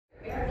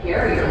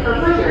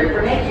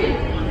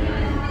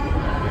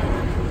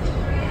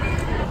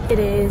It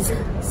is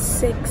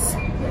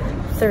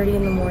 6:30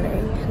 in the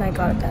morning and I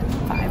got up at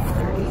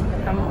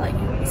 5:30. I'm like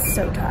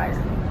so tired.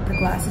 The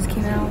glasses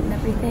came out and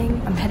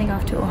everything. I'm heading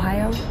off to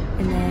Ohio,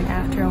 and then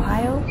after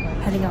Ohio,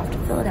 heading off to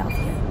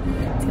Philadelphia.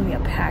 It's gonna be a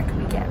packed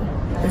weekend.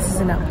 This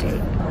is an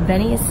update.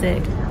 Benny is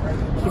sick.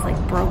 He's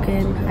like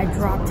broken. I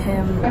dropped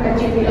him.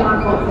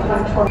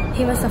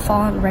 He must have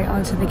fallen right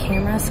onto the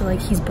camera, so like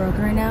he's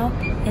broken right now.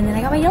 And then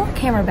I got my yellow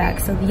camera back,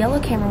 so the yellow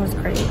camera was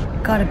great.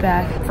 Got it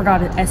back,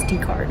 forgot an SD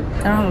card.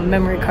 I don't have a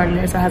memory card in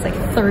there, so it has like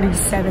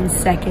 37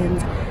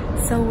 seconds.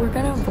 So we're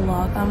gonna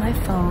vlog on my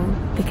phone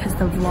because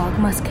the vlog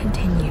must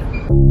continue.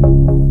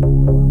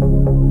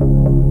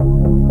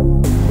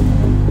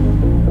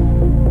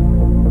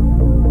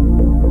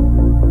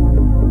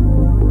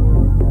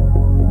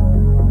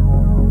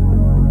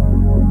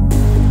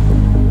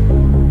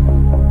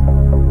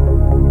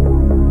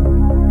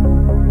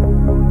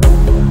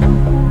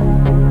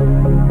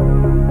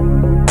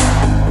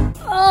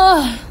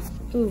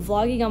 Ooh,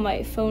 vlogging on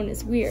my phone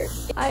is weird.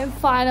 I am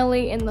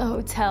finally in the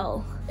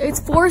hotel. It's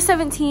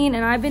 4:17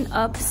 and I've been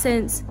up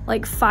since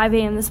like 5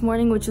 a.m. this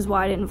morning, which is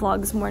why I didn't vlog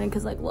this morning,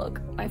 because like,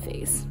 look, my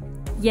face.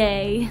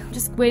 Yay.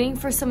 Just waiting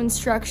for some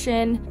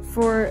instruction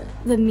for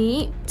the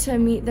meet, to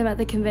meet them at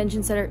the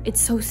convention center. It's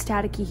so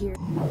staticky here.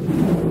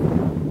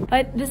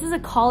 But this is a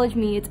college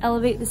meet. It's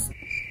elevate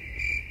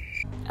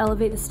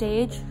the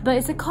stage, but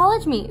it's a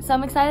college meet, so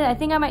I'm excited. I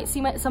think I might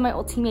see some of my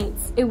old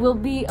teammates. It will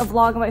be a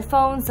vlog on my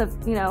phone, so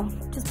you know,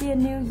 just be a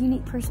new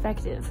unique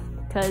perspective,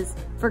 because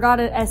forgot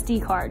an SD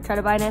card. Tried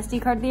to buy an SD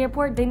card at the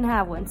airport, didn't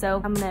have one,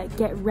 so I'm gonna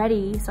get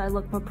ready so I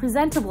look more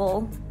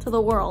presentable to the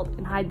world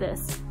and hide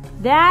this.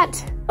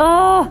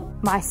 Oh,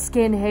 my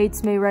skin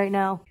hates me right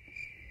now.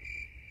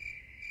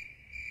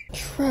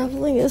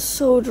 Traveling is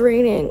so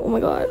draining. Oh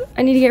my god,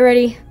 I need to get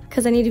ready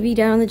because I need to be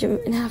down in the gym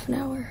in half an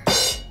hour.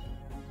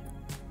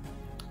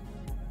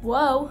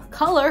 Whoa,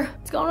 color.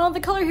 What's going on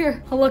with the color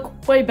here? I'll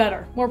look way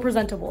better, more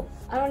presentable.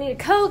 I don't need a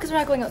coat because we're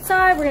not going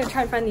outside. We're gonna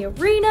try and find the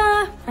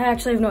arena. I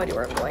actually have no idea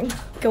where I'm going.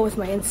 Go with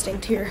my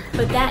instinct here.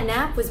 But that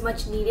nap was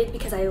much needed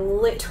because I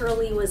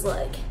literally was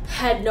like,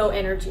 had no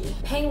energy.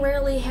 Peng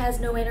rarely has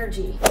no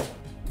energy.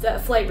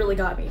 That flight really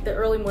got me. The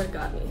early morning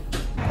got me.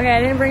 Okay, I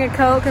didn't bring a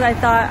coat because I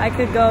thought I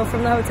could go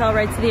from the hotel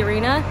right to the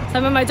arena. So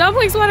I'm in my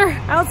Dumpling sweater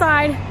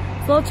outside.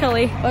 It's a little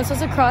chilly. But I'm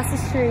supposed to cross the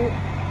street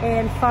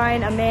and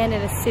find a man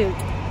in a suit.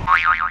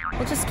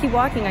 We'll just keep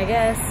walking, I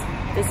guess.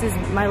 This is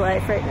my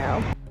life right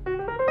now.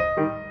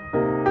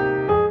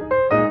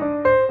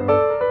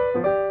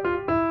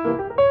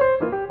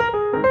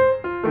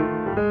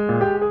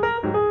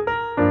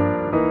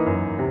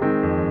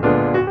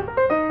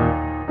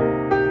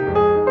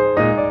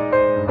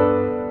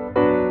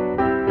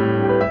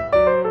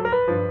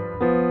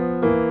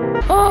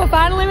 Oh,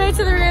 finally made it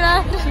to the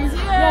arena. She's here.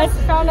 Yes,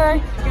 found her.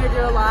 We're gonna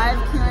do a live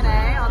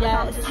Q&A on the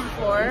competition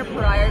floor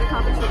prior to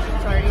competition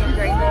starting and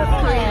during the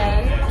pre.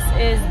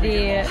 This is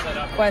the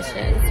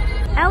questions.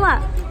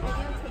 Ella!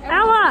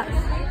 Ella!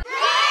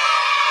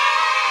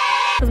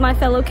 This is my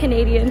fellow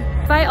Canadian.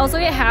 If I also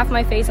get half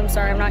my face, I'm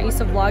sorry, I'm not used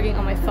to vlogging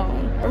on my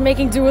phone. We're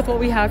making do with what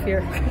we have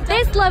here.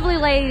 This lovely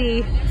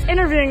lady is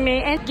interviewing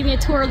me and give me a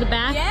tour of the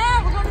back.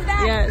 Yeah, we're going to the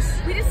back.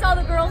 Yes. We just saw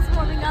the girls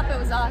warming up. It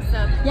was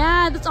awesome.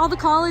 Yeah, that's all the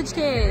college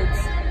kids.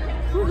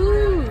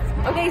 Woohoo!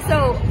 Okay,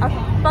 so a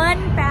fun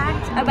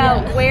fact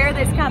about where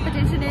this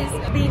competition is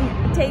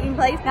taking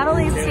place. Not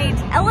only is the stage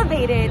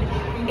elevated,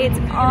 it's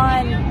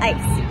on ice.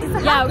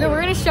 Yeah,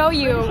 we're gonna show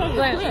you.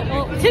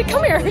 Well,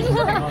 come here.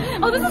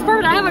 Oh, this is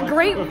perfect. I have a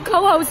great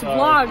co-host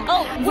vlog.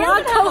 Oh,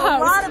 vlog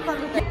co-host. A lot of fun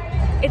with it.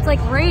 It's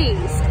like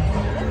raised.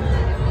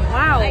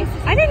 Wow.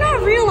 I did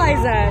not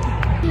realize that.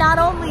 Not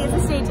only is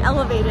the stage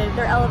elevated,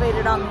 they're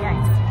elevated on the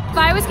ice. If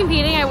I was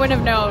competing, I wouldn't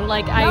have known.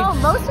 Like no,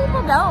 most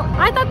people don't.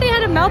 I thought they had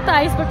to melt the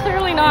ice, but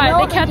clearly not. No,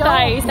 they kept the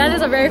ice. That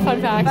is a very fun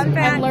fact. Fun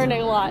fact. I'm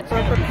learning a lot.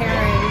 We're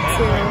preparing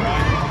to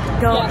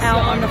go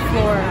out on the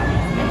floor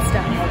and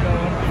stuff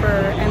for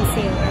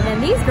MC. And then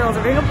these girls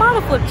are doing a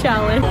bottle flip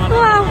challenge.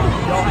 Wow.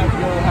 Y'all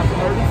have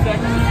 30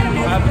 seconds.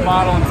 You'll have the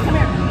bottle.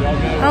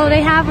 Oh,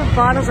 they have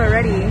bottles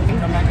already.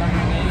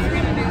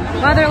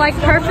 Wow, they're like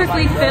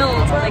perfectly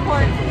filled, like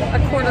a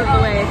quarter of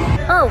the way.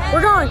 Oh,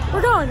 we're going.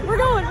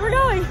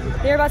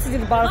 They're about to do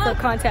the bottle flip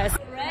contest.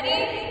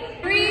 Ready?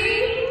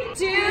 3,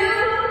 2,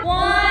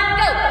 1,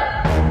 go!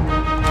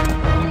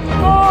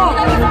 Oh!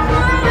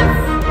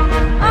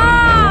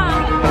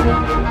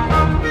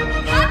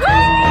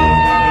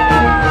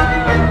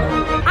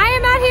 I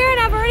am out here and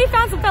I've already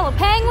found some fellow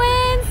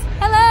penguins.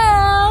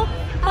 Hello.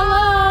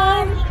 Hello.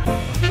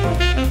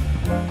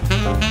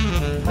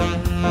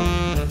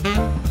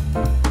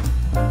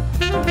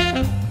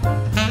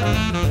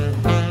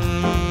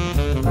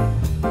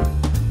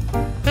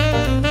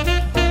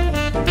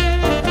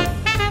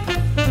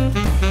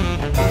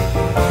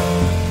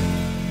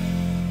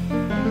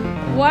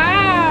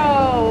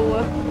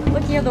 Wow!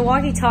 Look here, the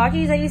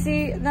walkie-talkies that you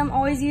see them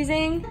always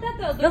using.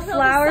 The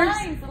flowers.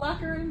 The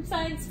locker room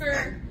signs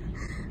for...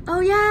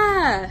 Oh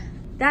yeah,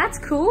 that's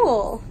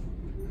cool.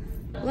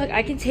 Look,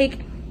 I can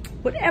take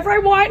whatever I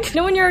want. You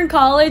know when you're in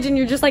college and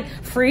you're just like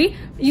free?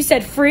 You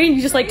said free and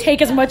you just like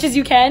take as much as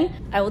you can?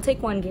 I will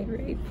take one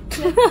Gatorade.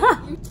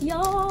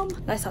 Yum.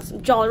 I saw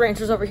some Jolly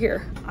Ranchers over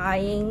here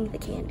eyeing the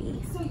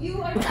candy.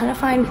 I'm trying to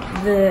find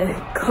the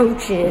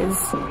coach's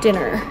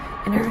dinner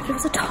and I heard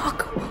there's a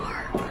taco bar.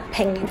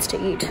 Peng needs to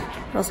eat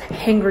or else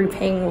Hangry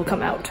Peng will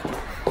come out.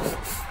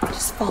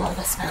 Just follow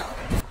the smell.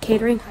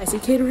 Catering, I see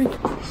catering.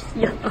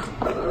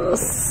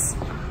 Yes.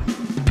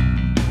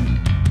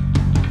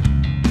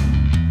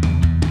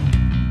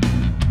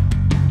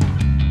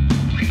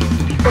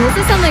 Well, this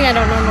is something I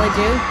don't normally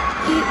do.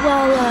 Eat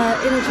while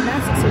in a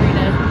gymnastics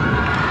arena.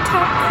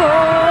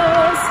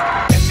 Tacos!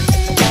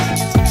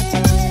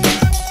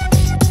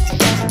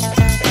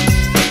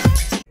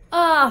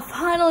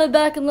 Finally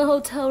back in the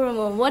hotel room.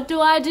 And what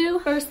do?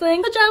 First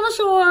thing, pajama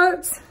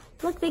shorts.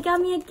 Look, they got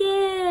me a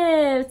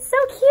gift. So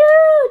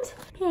cute.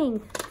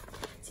 Pink.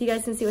 So you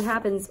guys can see what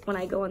happens when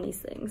I go on these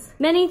things.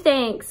 Many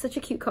thanks. Such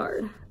a cute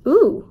card.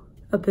 Ooh.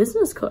 A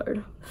business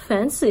card.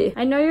 Fancy.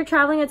 I know you're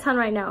traveling a ton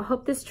right now.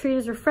 Hope this treat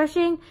is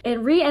refreshing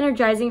and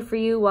re-energizing for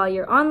you while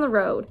you're on the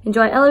road.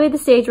 Enjoy Elevate the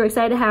Stage. We're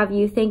excited to have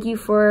you. Thank you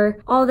for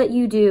all that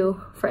you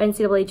do for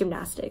NCAA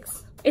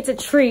gymnastics. It's a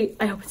treat.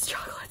 I hope it's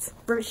chocolates.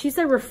 She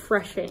said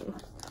refreshing,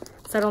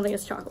 so I don't think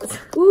it's chocolates.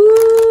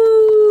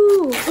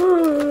 Ooh!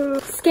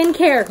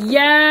 Skincare.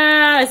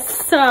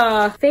 Yes!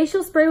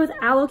 Facial spray with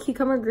aloe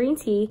cucumber green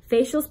tea.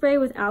 Facial spray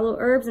with aloe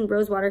herbs and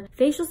rose water.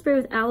 Facial spray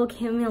with aloe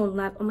chamomile and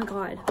lap. Oh my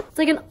god. It's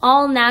like an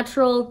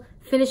all-natural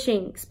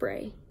finishing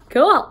spray.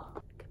 Cool.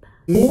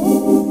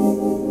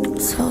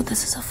 So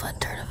this is a fun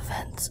turn of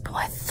events, but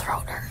my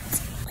throat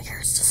hurts. It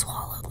hurts to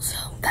swallow, so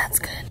that's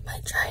good.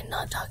 Might try and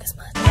not talk as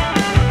much.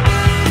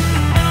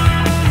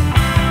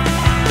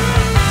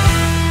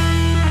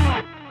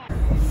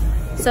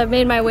 So I've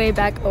made my way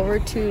back over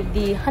to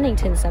the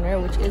Huntington Center,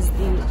 which is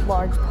the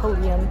large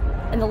podium,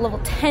 and the level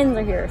 10s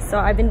are here. So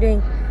I've been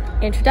doing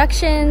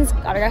introductions,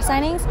 autograph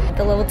signings. At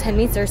the level 10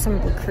 meets, there's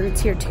some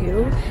recruits here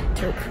too,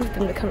 to recruit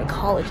them to come to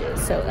colleges.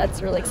 So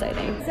that's really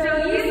exciting. So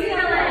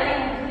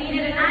UCLA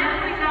needed a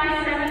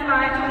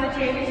 9.975 to win the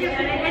championship,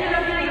 and it ended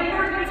up getting a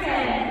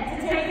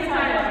 4.10 to take the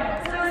title.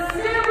 So it's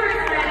super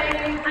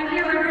exciting. I'm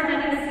here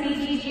representing the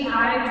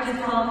CGGI, which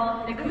is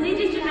called the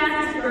Collegiate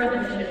Gymnastics Growth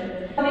Initiative.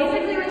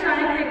 Basically, we're trying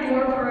to create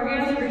more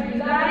programs for you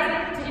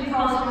guys to do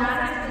college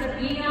gymnastics because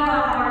we know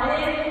how hard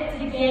it is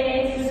to get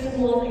into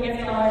schools and get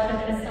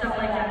scholarships and stuff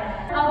like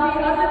that. I'll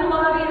be up in the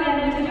lobby and then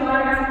you can do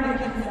autograph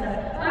pictures and stuff.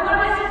 I want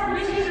to just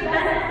wish you the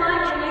best of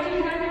luck and make sure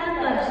you guys have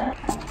fun.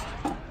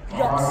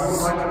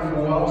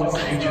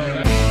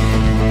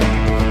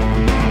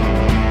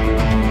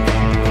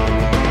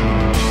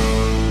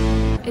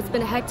 It's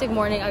been a hectic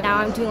morning. Now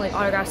I'm doing like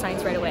autograph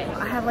signs right away.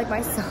 I have like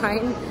my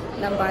sign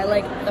and I'm by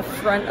like the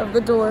front of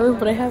the door,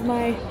 but I have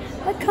my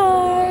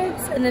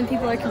cards and then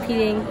people are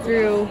competing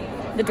through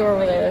the door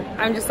over there.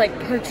 I'm just like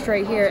perched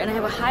right here and I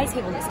have a high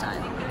table this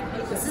time.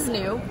 This is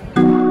new.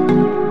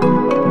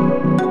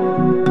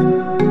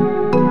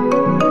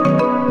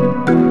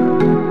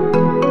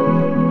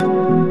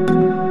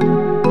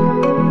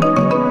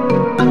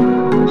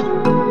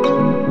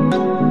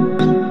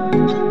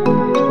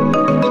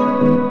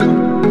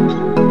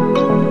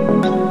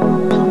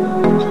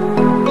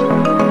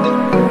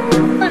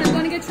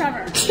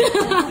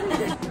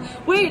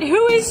 Wait,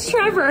 who is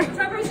Trevor?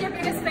 Trevor's your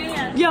biggest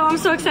fan. Yo, I'm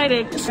so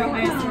excited. Oh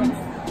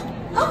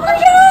my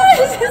gosh,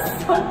 this is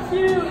so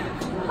cute.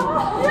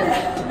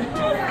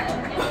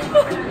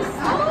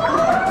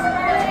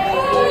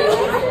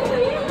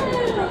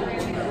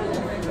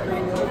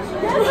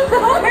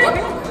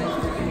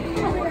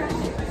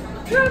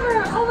 Trevor,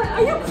 oh my,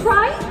 are you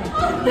crying?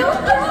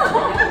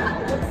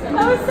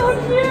 That was so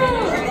cute.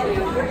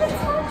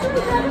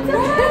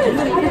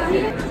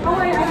 Oh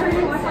wait, I heard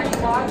you watch my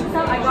vlog.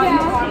 I got you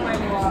on my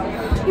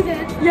vlog. You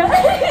did? Yeah.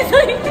 He's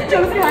like,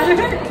 Josie had it.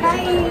 Hi.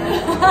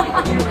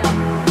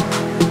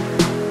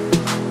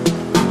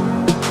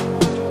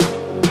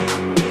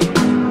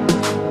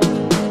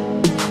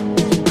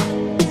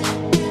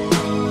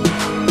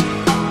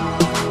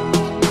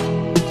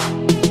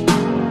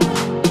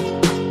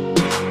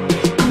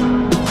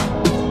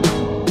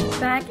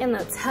 In the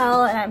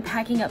hotel and I'm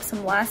packing up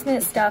some last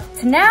minute stuff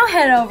to now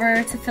head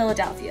over to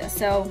Philadelphia.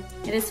 So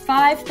it is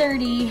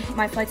 5:30,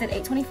 my flight's at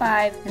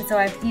 8:25, and so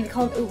I need to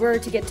call an Uber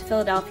to get to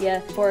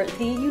Philadelphia for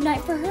the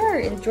Unite for Her.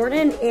 And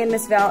Jordan and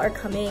Miss Val are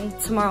coming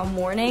tomorrow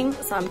morning,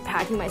 so I'm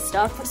packing my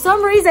stuff. For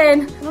some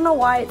reason, I don't know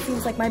why, it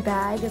seems like my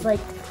bag is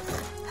like,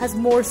 has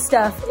more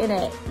stuff in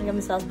it. I got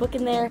Miss Val's book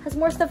in there, has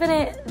more stuff in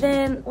it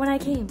than when I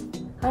came.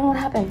 I don't know what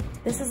happened.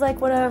 This is like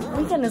what a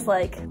weekend is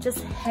like. Just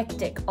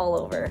hectic all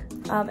over.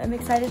 I'm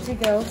excited to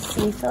go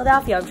see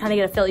Philadelphia. I'm trying to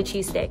get a Philly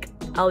cheesesteak.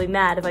 I'll be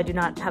mad if I do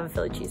not have a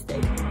Philly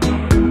cheesesteak.